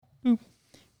Boop.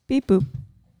 Beep boop.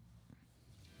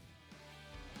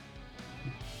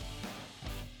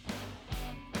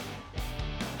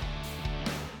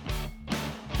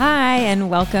 Hi, and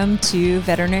welcome to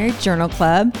Veterinary Journal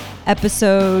Club,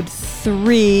 episode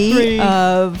 3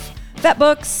 of Vet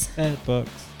Books. Vet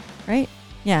Books. Right?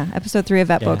 Yeah, episode 3 of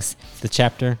Vet Books. The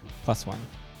chapter plus one.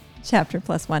 Chapter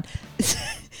plus one.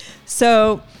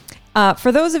 So,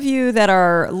 for those of you that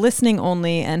are listening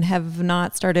only and have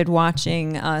not started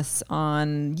watching us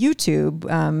on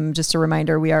YouTube, just a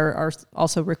reminder, we are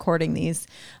also recording these,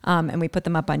 and we put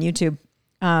them up on YouTube.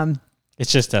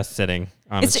 It's just us sitting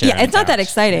on a chair. Yeah, it's not that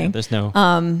exciting. Yeah, there's no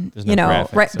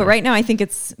graphics, right? But right now, I think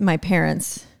it's my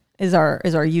parents is our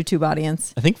YouTube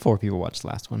audience. I think 4 people watched the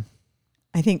last one.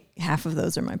 I think half of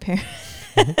those are my parents.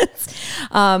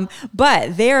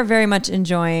 But they are very much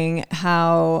enjoying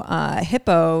how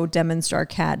Hippo our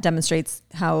cat demonstrates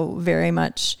how very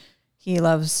much he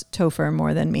loves Topher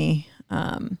more than me.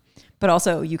 But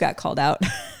also you got called out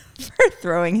for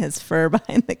throwing his fur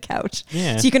behind the couch.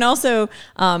 Yeah. So you can also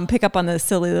pick up on the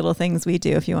silly little things we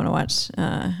do if you want to watch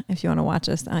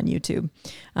us on YouTube.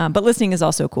 But listening is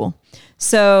also cool.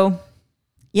 So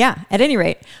yeah, at any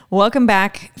rate, welcome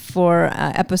back for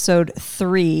episode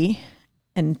 3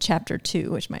 and chapter 2,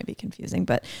 which might be confusing,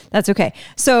 but that's okay.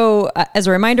 So as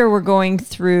a reminder, we're going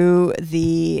through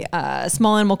the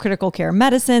Small Animal Critical Care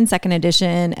Medicine, 2nd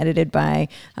edition, edited by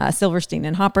Silverstein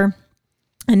and Hopper.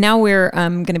 And now we're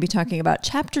going to be talking about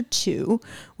chapter 2,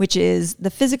 which is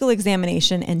the physical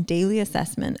examination and daily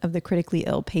assessment of the critically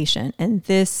ill patient. And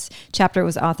this chapter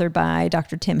was authored by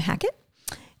Dr. Tim Hackett.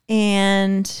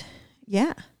 And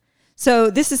yeah.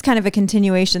 So this is kind of a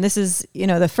continuation. This is,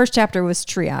 the first chapter was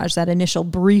triage, that initial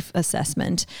brief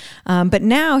assessment. But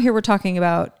now here we're talking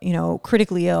about,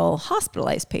 critically ill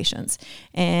hospitalized patients.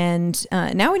 And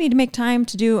now we need to make time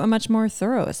to do a much more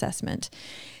thorough assessment.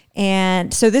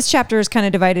 And so this chapter is kind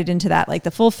of divided into that, like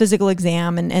the full physical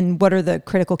exam and what are the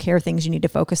critical care things you need to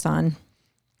focus on.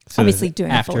 So obviously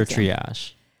doing after a full exam.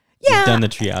 triage. Yeah. You've done the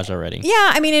triage already.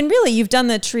 Yeah. I mean, and really you've done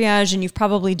the triage and you've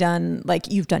probably done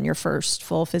your first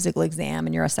full physical exam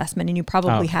and your assessment, and you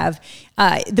probably have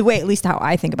the way, at least how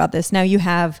I think about this. Now you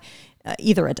have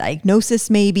either a diagnosis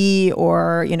maybe,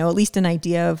 or, at least an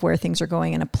idea of where things are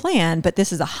going in a plan, but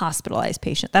this is a hospitalized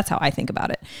patient. That's how I think about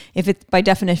it. If it's by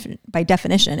definition,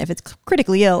 if it's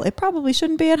critically ill, it probably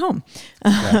shouldn't be at home.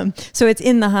 Right. So it's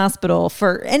in the hospital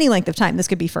for any length of time. This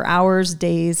could be for hours,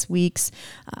 days, weeks,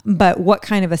 but what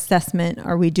kind of assessment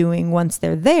are we doing once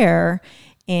they're there,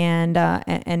 and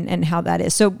how that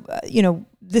is. So,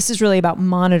 this is really about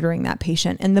monitoring that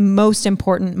patient. And the most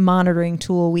important monitoring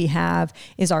tool we have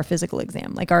is our physical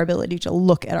exam, like our ability to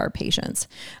look at our patients.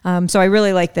 So I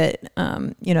really like that,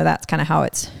 that's kind of how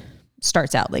it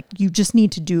starts out. Like you just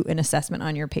need to do an assessment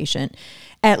on your patient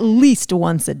at least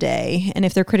once a day. And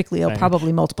if they're critically ill,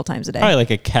 probably multiple times a day. Probably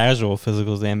like a casual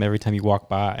physical exam every time you walk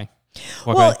by.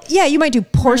 Yeah, you might do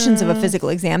portions of a physical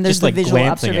exam. There's the visual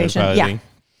observation. Yeah.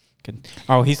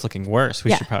 Oh, he's looking worse.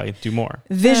 We should probably do more.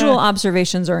 Visual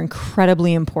observations are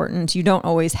incredibly important. You don't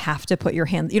always have to put your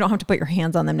hands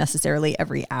on them necessarily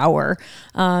every hour.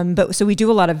 But so we do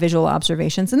a lot of visual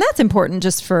observations, and that's important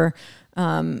just for,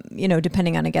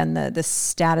 depending on, again, the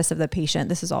status of the patient.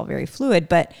 This is all very fluid,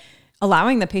 but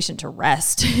allowing the patient to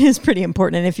rest is pretty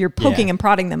important. And if you're poking and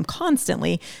prodding them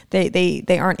constantly,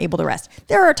 they aren't able to rest.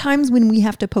 There are times when we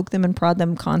have to poke them and prod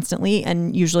them constantly,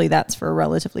 and usually that's for a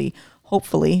relatively,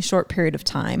 hopefully, short period of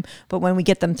time. But when we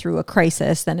get them through a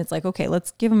crisis, then it's like, okay,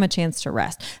 let's give them a chance to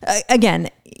rest. Again,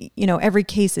 every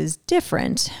case is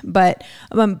different, but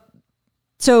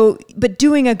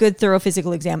doing a good thorough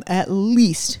physical exam at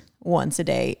least once a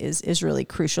day is really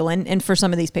crucial. And for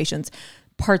some of these patients,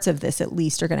 parts of this at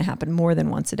least are going to happen more than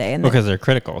once a day. And because they're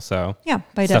critical. So yeah,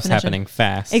 by stuff's definition. happening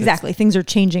fast. Exactly. Things are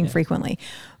changing frequently.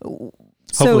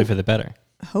 Hopefully for the better.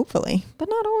 Hopefully, but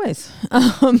not always.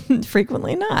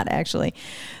 Frequently not, actually.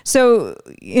 So,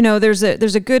 there's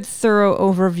a good thorough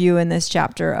overview in this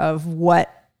chapter of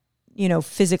what,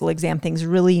 physical exam things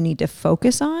really you need to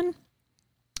focus on.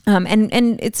 And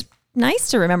it's nice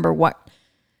to remember what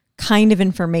kind of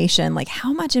information, like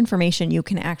how much information you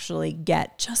can actually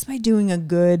get just by doing a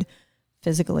good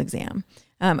physical exam.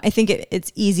 I think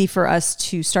it's easy for us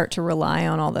to start to rely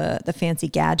on all the fancy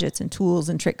gadgets and tools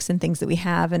and tricks and things that we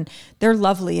have, and they're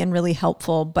lovely and really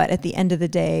helpful. But at the end of the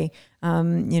day,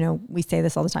 we say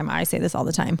this all the time. I say this all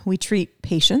the time. We treat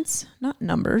patients, not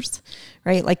numbers,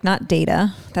 right? Like not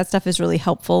data. That stuff is really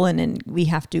helpful, and we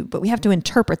have to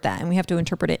interpret that, and we have to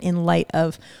interpret it in light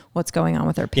of what's going on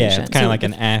with our patient. Yeah, it's kind of like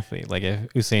an athlete. Like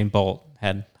if Usain Bolt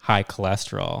had high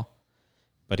cholesterol,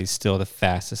 but he's still the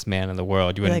fastest man in the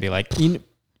world, you wouldn't be like,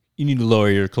 you need to lower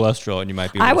your cholesterol and you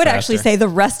might be I would actually say the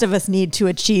rest of us need to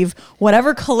achieve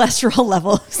whatever cholesterol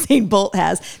level Usain Bolt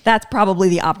has. That's probably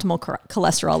the optimal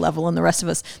cholesterol level. And the rest of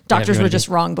us, doctors were just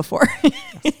wrong before.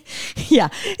 Yeah,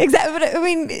 exactly. But I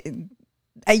mean,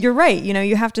 you're right. You know,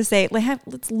 you have to say,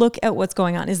 let's look at what's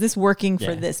going on. Is this working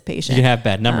for this patient? You can have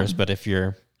bad numbers, but if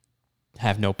you're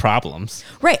have no problems.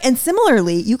 Right. And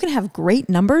similarly, you can have great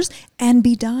numbers and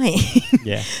be dying.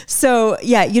 Yeah. So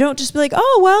yeah, you don't just be like,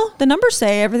 oh, well, the numbers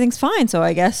say everything's fine. So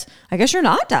I guess you're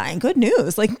not dying. Good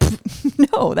news. Like,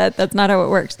 no, that's not how it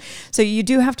works. So you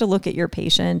do have to look at your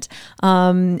patient,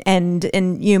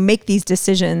 and you make these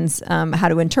decisions, how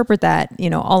to interpret that, you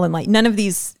know, all in light.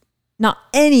 Not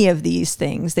any of these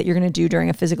things that you're going to do during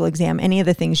a physical exam, any of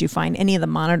the things you find, any of the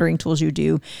monitoring tools you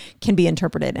do can be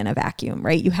interpreted in a vacuum,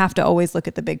 right? You have to always look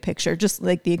at the big picture, just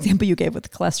like the example you gave with the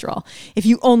cholesterol. If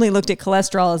you only looked at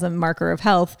cholesterol as a marker of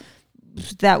health,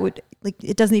 that would,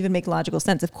 it doesn't even make logical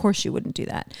sense. Of course you wouldn't do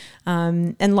that.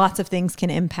 And lots of things can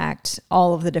impact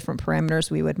all of the different parameters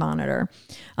we would monitor.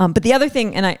 But the other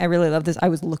thing, and I really love this, I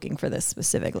was looking for this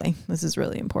specifically. This is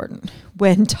really important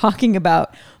when talking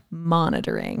about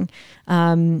monitoring.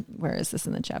 Where is this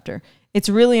in the chapter? It's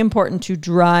really important to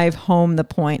drive home the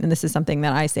point, and this is something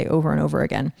that I say over and over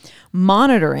again.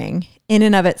 Monitoring in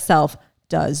and of itself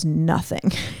does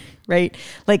nothing, right?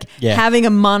 Having a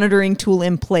monitoring tool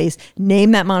in place,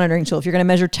 name that monitoring tool. If you're going to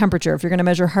measure temperature, if you're going to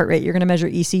measure heart rate, you're going to measure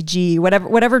ECG,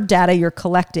 whatever data you're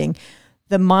collecting,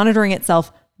 the monitoring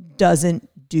itself doesn't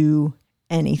do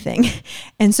anything.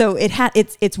 And so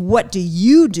it's what do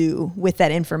you do with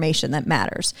that information that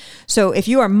matters. So if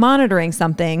you are monitoring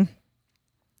something,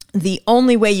 the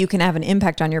only way you can have an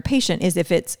impact on your patient is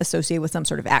if it's associated with some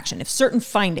sort of action. If certain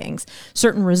findings,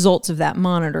 certain results of that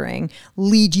monitoring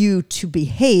lead you to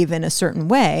behave in a certain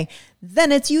way,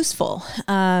 then it's useful.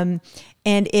 And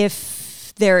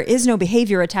if there is no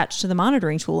behavior attached to the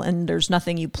monitoring tool and there's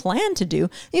nothing you plan to do,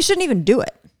 you shouldn't even do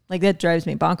it. That drives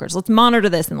me bonkers. Let's monitor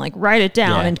this and write it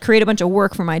down and create a bunch of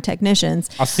work for my technicians.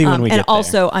 I'll see when we get there. And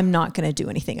also, I'm not going to do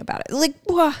anything about it.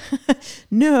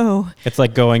 No. It's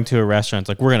like going to a restaurant. It's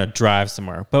like, we're going to drive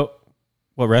somewhere. But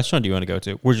what restaurant do you want to go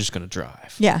to? We're just going to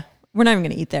drive. Yeah. We're not even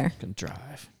going to eat there. Going to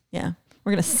drive. Yeah.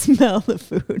 We're going to smell the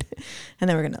food and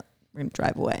then we're going to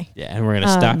drive away. Yeah. And we're going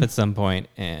to stop at some point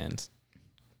and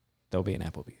there'll be an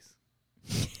Applebee's.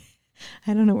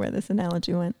 I don't know where this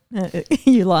analogy went.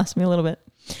 You lost me a little bit.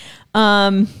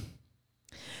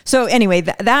 So anyway,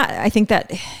 that I think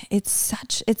that it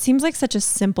seems like such a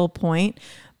simple point,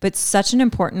 but such an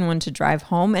important one to drive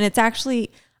home. And it's actually,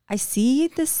 I see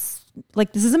this,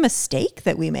 this is a mistake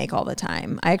that we make all the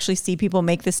time. I actually see people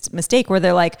make this mistake where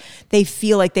they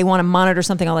feel like they want to monitor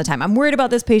something all the time. I'm worried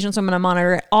about this patient, so I'm going to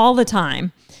monitor it all the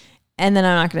time. And then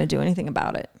I'm not going to do anything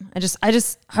about it.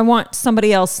 I want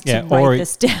somebody else to write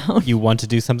this down. You want to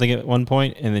do something at one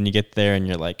point and then you get there and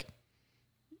you're like,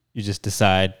 you just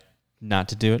decide not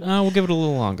to do it. Oh, we'll give it a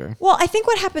little longer. Well, I think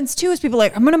what happens too is people are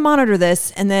I'm going to monitor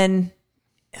this and then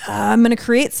I'm going to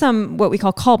create some what we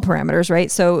call call parameters,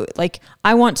 right? So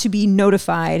I want to be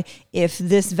notified if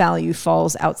this value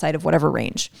falls outside of whatever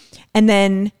range. And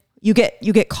then you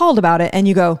get called about it and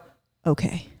you go,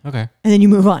 okay. And then you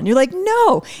move on. You're like,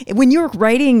 no. When you're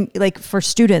writing, for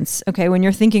students, okay, when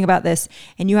you're thinking about this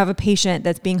and you have a patient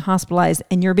that's being hospitalized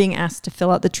and you're being asked to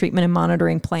fill out the treatment and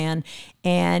monitoring plan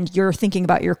and you're thinking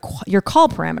about your call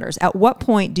parameters, at what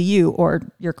point do you or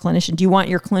your clinician, do you want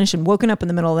your clinician woken up in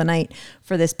the middle of the night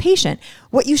for this patient?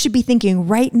 What you should be thinking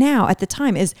right now at the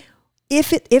time is, if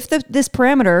this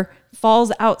parameter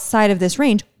falls outside of this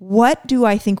range, what do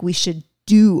I think we should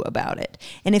do about it?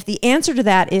 And if the answer to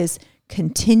that is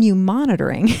continue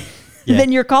monitoring,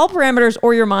 then your call parameters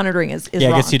or your monitoring is wrong.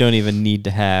 I guess you don't even need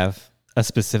to have a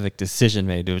specific decision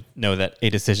made to know that a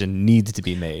decision needs to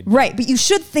be made. Right, but you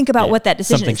should think about what that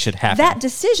decision Something is. should happen. That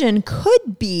decision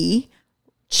could be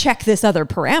check this other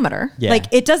parameter. Yeah.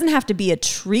 It doesn't have to be a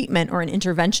treatment or an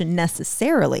intervention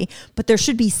necessarily, but there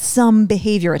should be some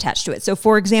behavior attached to it. So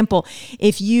for example,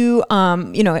 if you,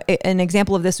 an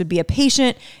example of this would be a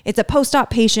patient, it's a post-op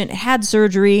patient, had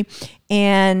surgery,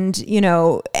 and,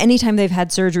 anytime they've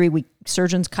had surgery,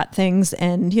 surgeons cut things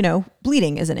and,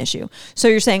 bleeding is an issue. So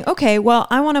you're saying, okay, well,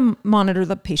 I want to monitor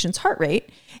the patient's heart rate.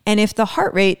 And if the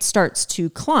heart rate starts to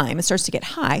climb, it starts to get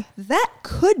high, that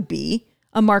could be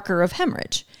a marker of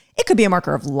hemorrhage. It could be a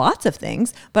marker of lots of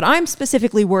things, but I'm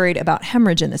specifically worried about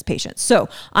hemorrhage in this patient. So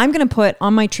I'm going to put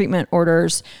on my treatment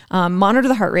orders, monitor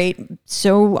the heart rate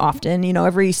so often,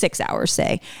 every 6 hours,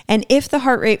 say. And if the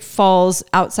heart rate falls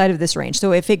outside of this range,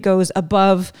 so if it goes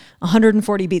above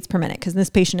 140 beats per minute, because this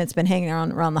patient, it's been hanging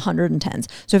around the 110s.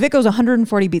 So if it goes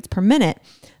 140 beats per minute,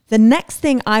 The next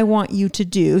thing I want you to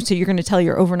do, so you're going to tell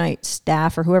your overnight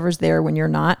staff or whoever's there when you're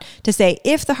not, to say,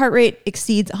 if the heart rate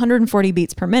exceeds 140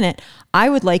 beats per minute, I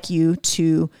would like you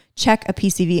to check a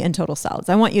PCV and total solids.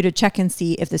 I want you to check and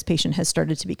see if this patient has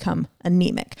started to become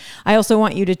anemic. I also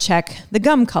want you to check the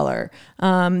gum color,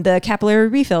 the capillary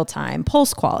refill time,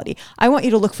 pulse quality. I want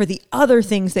you to look for the other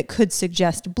things that could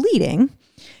suggest bleeding,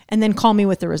 and then call me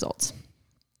with the results.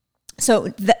 So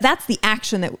that's the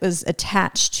action that was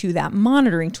attached to that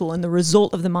monitoring tool, and the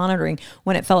result of the monitoring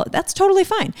when it fell. That's totally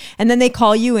fine. And then they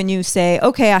call you and you say,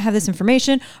 okay, I have this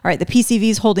information. All right, the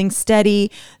PCV is holding steady.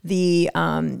 The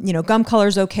gum color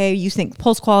is okay. You think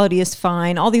pulse quality is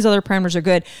fine. All these other parameters are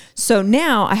good. So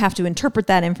now I have to interpret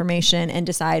that information and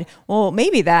decide, well,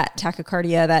 maybe that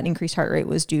tachycardia, that increased heart rate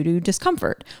was due to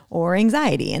discomfort or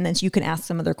anxiety. And then you can ask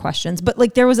some other questions. But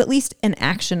like there was at least an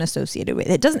action associated with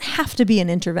it. It doesn't have to be an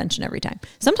intervention every time.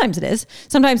 Sometimes it is.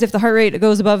 Sometimes if the heart rate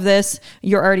goes above this,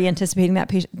 you're already anticipating that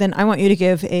patient, then I want you to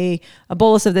give a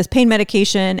bolus of this pain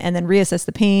medication and then reassess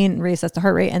the pain, reassess the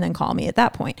heart rate, and then call me at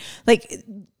that point. Like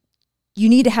you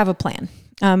need to have a plan.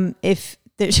 If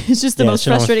it's just the most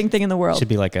frustrating thing in the world. It should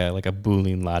be like a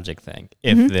Boolean logic thing.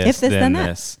 If this, then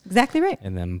this. Exactly right.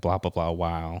 And then blah, blah, blah,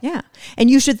 wow. Yeah. And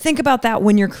you should think about that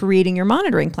when you're creating your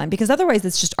monitoring plan, because otherwise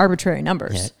it's just arbitrary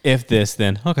numbers. Yeah. If this,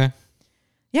 then okay.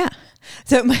 Yeah.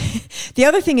 So the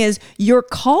other thing is your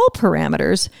call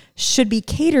parameters should be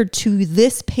catered to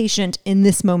this patient in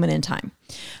this moment in time.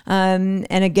 And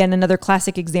again, another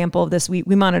classic example of this, we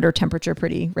monitor temperature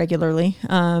pretty regularly.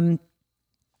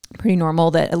 Pretty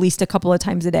normal that at least a couple of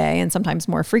times a day and sometimes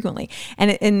more frequently.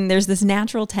 And there's this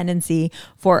natural tendency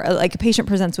for like a patient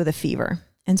presents with a fever.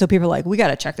 And so people are like, we got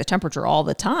to check the temperature all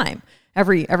the time.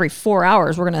 Every 4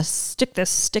 hours, we're going to stick this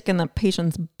stick in the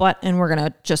patient's butt and we're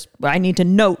going to I need to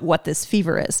note what this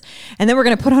fever is. And then we're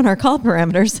going to put on our call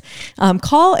parameters.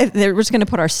 We're just going to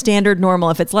put our standard normal.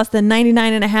 If it's less than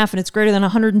 99.5 and it's greater than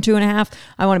 102.5,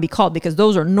 I want to be called because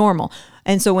those are normal.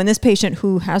 And so when this patient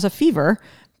who has a fever,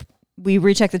 we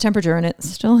recheck the temperature and it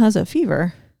still has a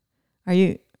fever. Are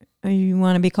you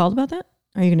want to be called about that?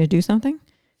 Are you going to do something?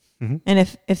 Mm-hmm. And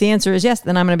if the answer is yes,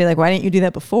 then I'm going to be like, why didn't you do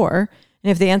that before? And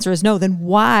if the answer is no, then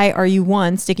why are you,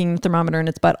 one, sticking the thermometer in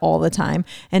its butt all the time?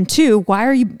 And two, why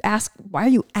are you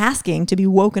asking to be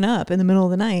woken up in the middle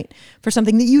of the night for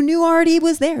something that you knew already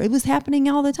was there? It was happening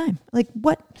all the time. Like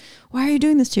what? Why are you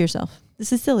doing this to yourself?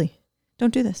 This is silly.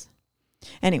 Don't do this.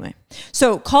 Anyway,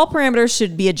 so call parameters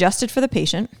should be adjusted for the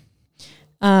patient.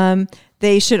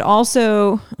 They should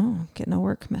also, getting a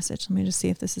work message. Let me just see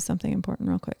if this is something important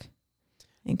real quick.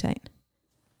 Hang tight.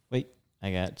 Wait,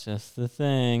 I got just the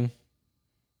thing.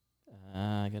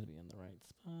 I got to be in the right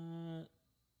spot.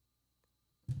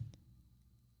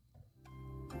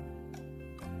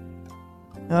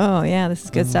 Oh, yeah, this is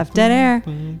good stuff. Dead air.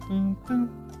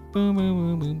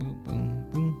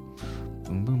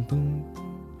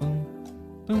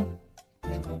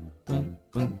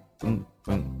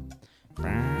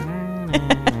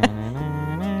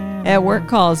 Yeah, work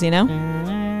calls, you know?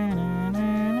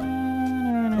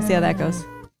 We'll see how that goes.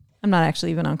 I'm not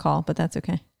actually even on call, but that's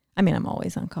okay. I mean, I'm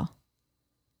always on call.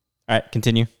 All right,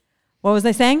 continue. What was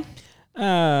I saying?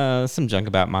 Some junk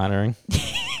about monitoring.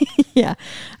 Yeah.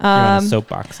 You're on a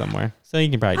soapbox somewhere, so you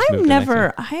can probably just move to the next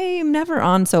one. I am never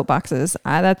on soapboxes.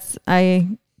 I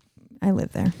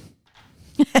live there.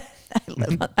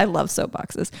 I love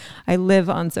soapboxes. I live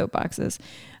on soapboxes.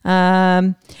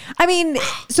 I mean,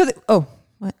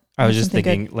 what? I was just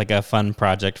thinking like a fun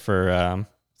project for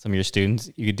some of your students.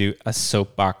 You could do a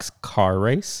soapbox car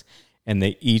race, and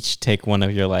they each take one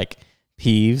of your like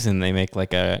peeves, and they make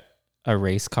like a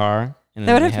race car. And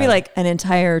that would have to be like an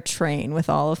entire train with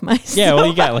all of my Yeah, well,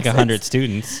 you got like 100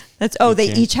 students.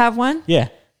 They each have one? Yeah.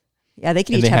 Yeah, they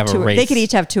could each have two. They could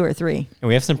each have 2 or 3. And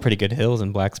we have some pretty good hills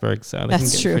in Blacksburg, so they can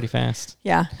get pretty fast.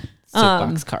 Yeah.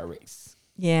 Soapbox car race.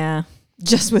 Yeah.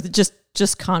 Just with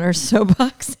just Connor's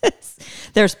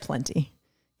soapboxes. There's plenty.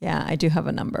 Yeah, I do have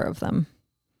a number of them.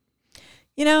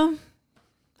 You know,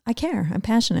 I care. I'm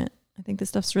passionate. I think this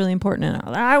stuff's really important,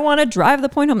 and I want to drive the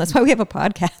point home. That's why we have a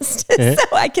podcast,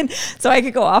 so I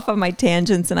could go off on my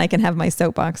tangents and I can have my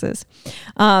soapboxes.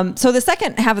 So the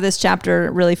second half of this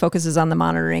chapter really focuses on the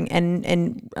monitoring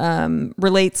and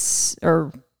relates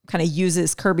or kind of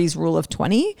uses Kirby's rule of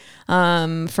 20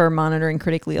 for monitoring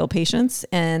critically ill patients,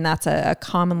 and that's a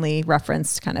commonly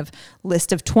referenced kind of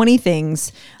list of 20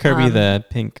 things. Kirby, the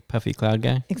pink puffy cloud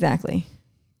guy. Exactly.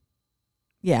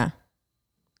 Yeah.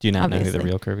 Do you not know who the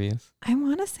real Kirby is? I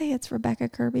want to say it's Rebecca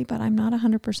Kirby, but I'm not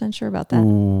 100% sure about that.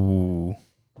 Ooh.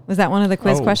 Was that one of the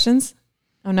quiz questions?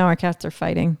 Oh, no, our cats are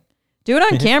fighting. Do it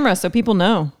on camera so people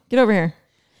know. Get over here.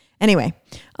 Anyway,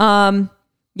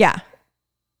 yeah, yeah,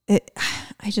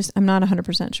 I'm not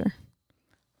 100% sure.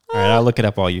 All right, I'll look it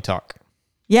up while you talk.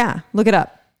 Yeah, look it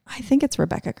up. I think it's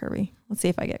Rebecca Kirby. Let's see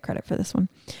if I get credit for this one.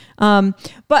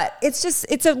 But it's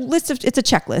a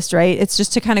checklist, right? It's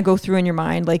just to kind of go through in your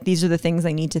mind, like, these are the things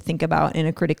I need to think about in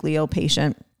a critically ill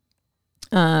patient.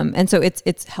 And so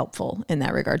it's helpful in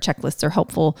that regard. Checklists are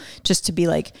helpful just to be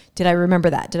like, did I remember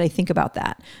that? Did I think about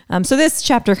that? So this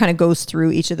chapter kind of goes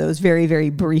through each of those very, very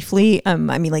briefly. I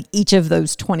mean, like, each of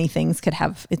those 20 things could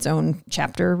have its own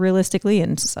chapter realistically.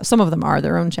 And some of them are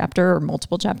their own chapter or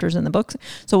multiple chapters in the book.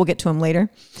 So we'll get to them later.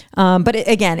 But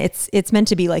again, it's meant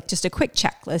to be like just a quick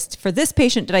checklist. For this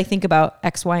patient, did I think about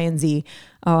X, Y, and Z,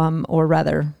 or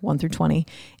rather 1 through 20?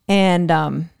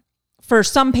 And, for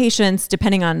some patients,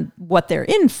 depending on what they're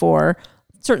in for,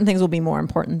 certain things will be more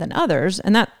important than others.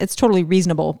 And that it's totally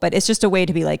reasonable, but it's just a way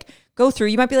to be like, go through.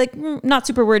 You might be like, not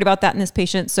super worried about that in this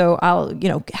patient. So I'll,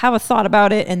 have a thought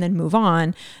about it and then move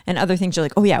on. And other things you're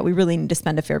like, oh yeah, we really need to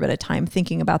spend a fair bit of time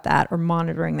thinking about that or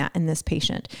monitoring that in this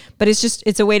patient. But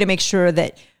it's a way to make sure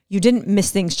that you didn't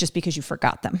miss things just because you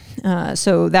forgot them.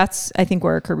 So that's, I think,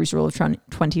 where Kirby's Rule of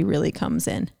 20 really comes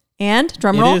in. And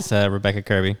drum roll. It is Rebecca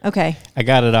Kirby. Okay. I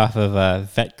got it off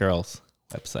of Vet Girl's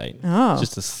website. Oh,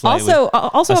 just a slightly,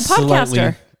 also a podcaster.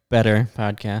 Slightly better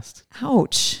podcast.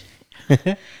 Ouch.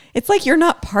 It's like you're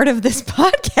not part of this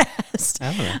podcast.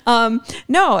 I don't know.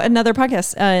 No, another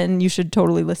podcast, and you should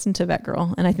totally listen to Vet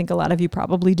Girl, and I think a lot of you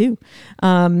probably do.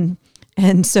 And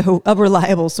so a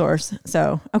reliable source.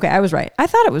 So okay, I was right. I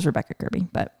thought it was Rebecca Kirby,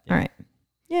 but yeah. All right,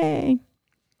 yay.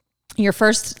 Your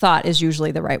first thought is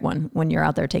usually the right one when you're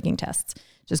out there taking tests.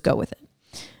 Just go with it.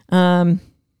 And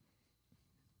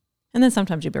then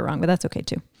sometimes you'll be wrong, but that's okay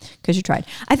too, because you tried.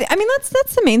 I mean,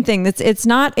 that's the main thing. It's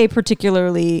not a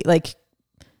particularly like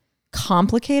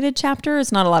complicated chapter.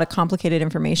 It's not a lot of complicated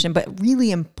information, but really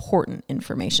important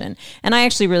information. And I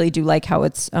actually really do like how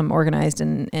it's organized.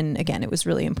 And again, it was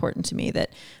really important to me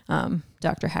that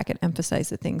Dr. Hackett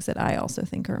emphasized the things that I also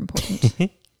think are important.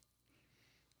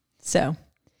 So...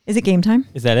 Is it game time?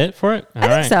 Is that it for it? I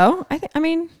think so. I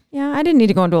didn't need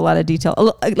to go into a lot of detail.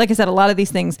 Like I said, a lot of these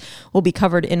things will be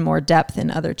covered in more depth in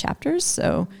other chapters.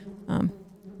 So,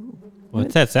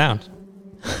 what's that sound?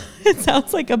 It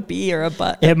sounds like a bee or a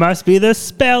butt. It must be the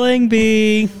spelling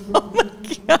bee. Oh my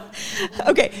God.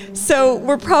 Okay, so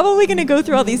we're probably going to go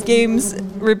through all these games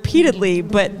repeatedly,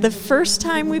 but the first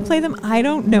time we play them, I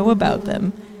don't know about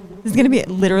them. This is going to be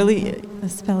literally a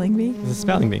spelling bee. It's a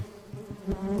spelling bee.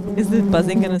 Is the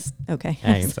buzzing gonna? Okay.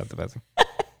 Yeah, you can stop the buzzing.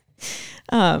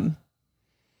 All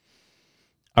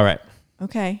right.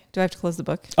 Okay. Do I have to close the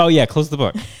book? Oh yeah, close the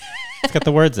book. It's got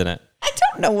the words in it. I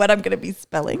don't know what I'm gonna be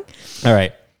spelling. All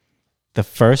right. The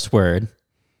first word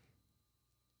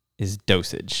is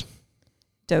dosage.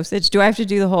 Dosage. Do I have to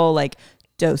do the whole like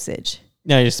dosage?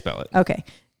 No, you just spell it. Okay.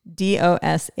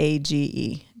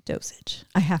 DOSAGE. Dosage.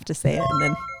 I have to say it and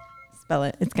then spell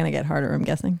it. It's gonna get harder, I'm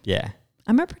guessing. Yeah.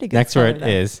 I'm a pretty good Next speller, word though.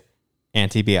 is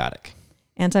antibiotic.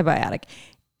 Antibiotic.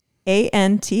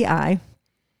 ANTIBIOTIC.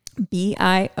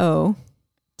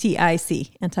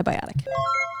 Antibiotic. Yep.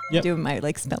 I'm doing my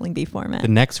like spelling bee format. The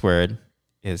next word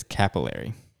is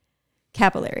capillary.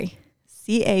 Capillary.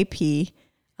 CAPILLARY.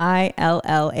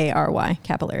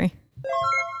 Capillary.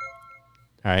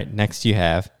 All right. Next you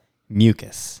have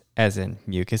mucus, as in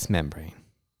mucous membrane.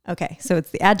 Okay, so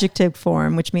it's the adjective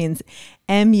form, which means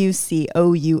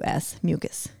MUCOUS,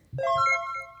 mucus.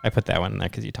 I put that one in there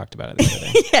because you talked about it the other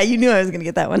day. Yeah, you knew I was going to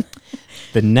get that one.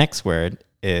 The next word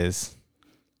is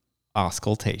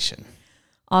auscultation.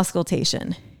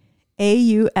 Auscultation.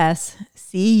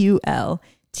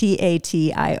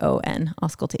 AUSCULTATION.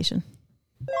 Auscultation.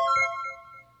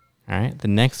 All right. The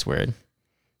next word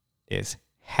is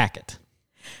Hackett,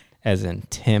 as in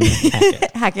Tim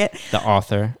Hackett. Hackett. The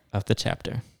author of the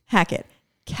chapter. Hackett.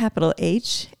 Capital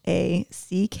HACKETT.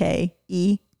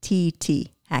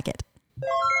 Hackett.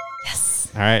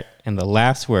 Yes. All right. And the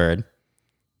last word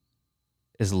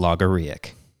is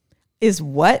logorrheic. Is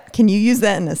what? Can you use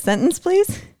that in a sentence,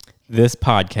 please? This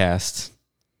podcast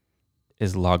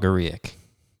is logorrheic,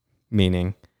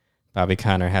 meaning Bobby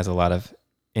Connor has a lot of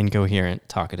incoherent,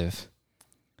 talkative.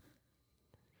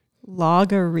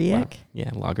 Logorrheic? Wow. Yeah,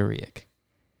 logorrheic.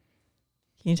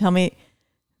 Can you tell me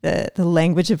the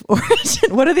language of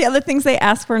origin? What are the other things they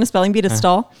ask for in a spelling bee to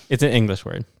stall? It's an English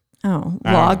word. Oh,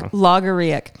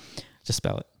 logorrheic. Just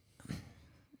spell it.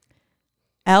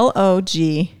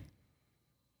 LOGA.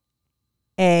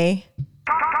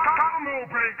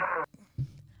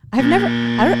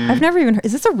 I've never even heard.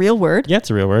 Is this a real word? Yeah,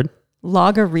 it's a real word.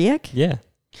 Logorrheic? Yeah.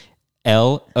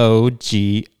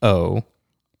 LOGORRHEIC.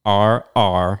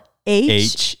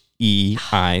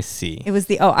 E-I-C. It was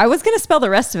the O. I was going to spell the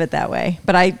rest of it that way,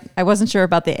 but I wasn't sure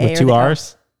about the A With or 2 the O.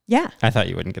 R's? Yeah. I thought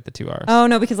you wouldn't get the 2 R's. Oh,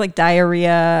 no, because like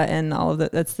diarrhea and all of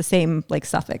that, that's the same like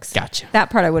suffix. Gotcha. That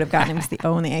part I would have gotten. It was the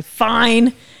O and the A.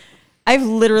 Fine. I've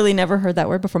literally never heard that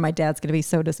word before. My dad's going to be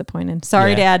so disappointed.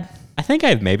 Sorry, Yeah. Dad. I think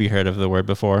I've maybe heard of the word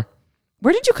before.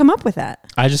 Where did you come up with that?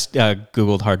 I just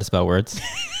Googled hard to spell words.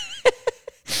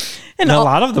 And a all-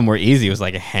 lot of them were easy. It was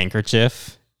like a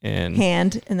handkerchief and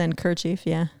hand and then kerchief.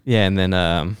 Yeah. yeah, and then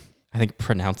I think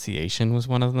pronunciation was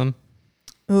one of them.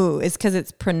 Ooh, it's because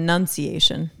it's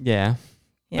pronunciation. Yeah.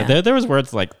 Yeah. But there was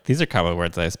words like, these are common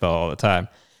words I spell all the time.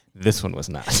 This one was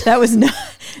not. That was not,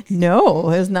 no,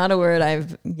 it was not a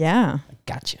word yeah.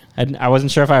 Gotcha. I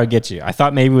wasn't sure if I would get you. I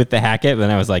thought maybe with the Hackett, but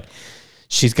then I was like,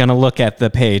 she's going to look at the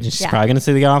page and she's Yeah. probably going to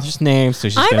see the author's name. So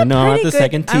she's going to know at the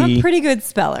second T. I'm a pretty good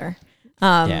speller.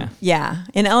 Yeah. Yeah.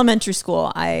 In elementary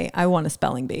school, I won a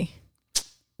spelling bee.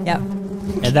 Yep.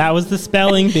 And that was the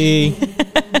spelling bee.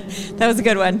 That was a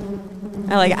good one.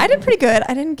 I like it. I did pretty good.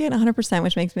 I didn't get 100%,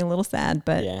 which makes me a little sad,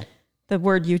 but Yeah. the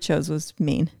word you chose was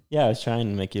mean. Yeah, I was trying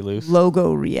to make you loose.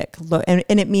 Logorrheic.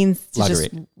 And it means to just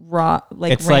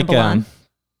like It's ramble like on.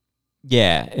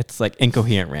 yeah, it's like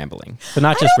incoherent rambling. So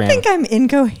not I just don't rambling. think I'm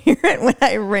incoherent when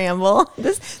I ramble.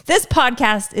 This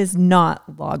podcast is not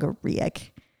logorrheic.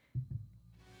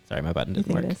 Sorry, my button You didn't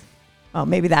think work. it is? Oh,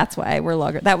 maybe that's why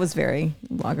we're that was very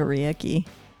logorrheic-y.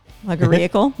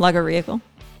 Logorrheical.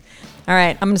 All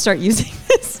right, I'm going to start using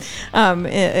this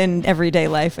in everyday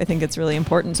life. I think it's really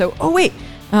important. So, wait,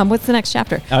 what's the next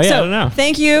chapter? Oh, yeah, so, I don't know.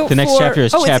 Thank you. The next chapter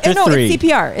is chapter 3. It's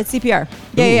CPR. It's CPR.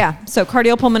 Yeah. So,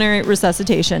 cardiopulmonary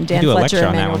resuscitation. Dan do a Fletcher lecture and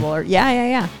on that Manuel one. Buller.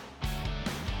 Yeah.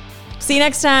 See you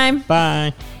next time.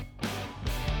 Bye.